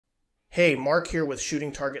Hey, Mark here with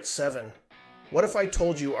Shooting Target 7. What if I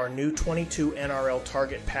told you our new 22 NRL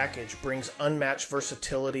Target package brings unmatched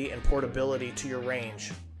versatility and portability to your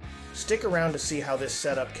range? Stick around to see how this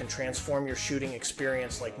setup can transform your shooting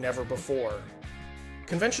experience like never before.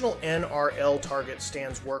 Conventional NRL target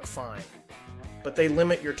stands work fine, but they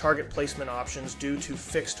limit your target placement options due to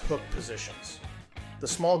fixed hook positions. The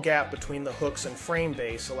small gap between the hooks and frame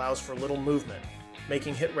base allows for little movement,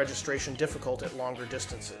 making hit registration difficult at longer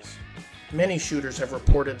distances. Many shooters have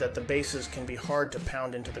reported that the bases can be hard to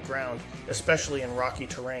pound into the ground, especially in rocky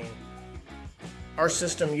terrain. Our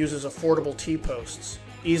system uses affordable T-posts,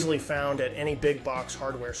 easily found at any big box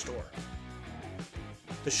hardware store.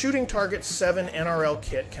 The Shooting Target 7 NRL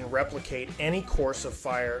kit can replicate any course of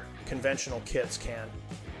fire conventional kits can,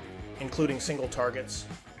 including single targets,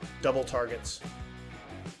 double targets,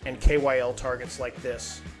 and KYL targets like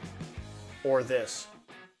this, or this.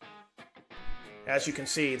 As you can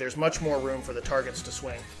see, there's much more room for the targets to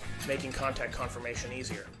swing, making contact confirmation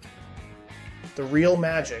easier. The real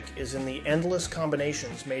magic is in the endless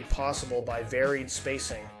combinations made possible by varied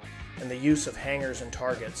spacing and the use of hangers and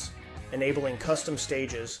targets, enabling custom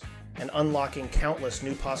stages and unlocking countless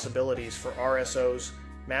new possibilities for RSOs,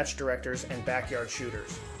 match directors, and backyard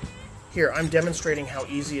shooters. Here, I'm demonstrating how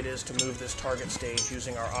easy it is to move this target stage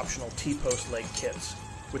using our optional T-post leg kits,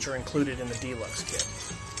 which are included in the Deluxe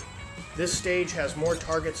kit. This stage has more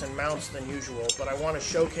targets and mounts than usual, but I want to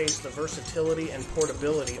showcase the versatility and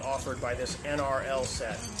portability offered by this NRL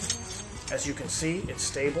set. As you can see, it's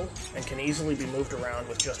stable and can easily be moved around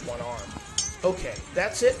with just one arm. Okay,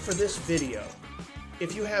 that's it for this video.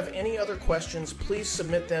 If you have any other questions, please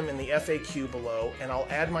submit them in the FAQ below, and I'll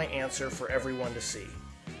add my answer for everyone to see.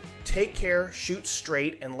 Take care, shoot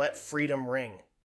straight, and let freedom ring.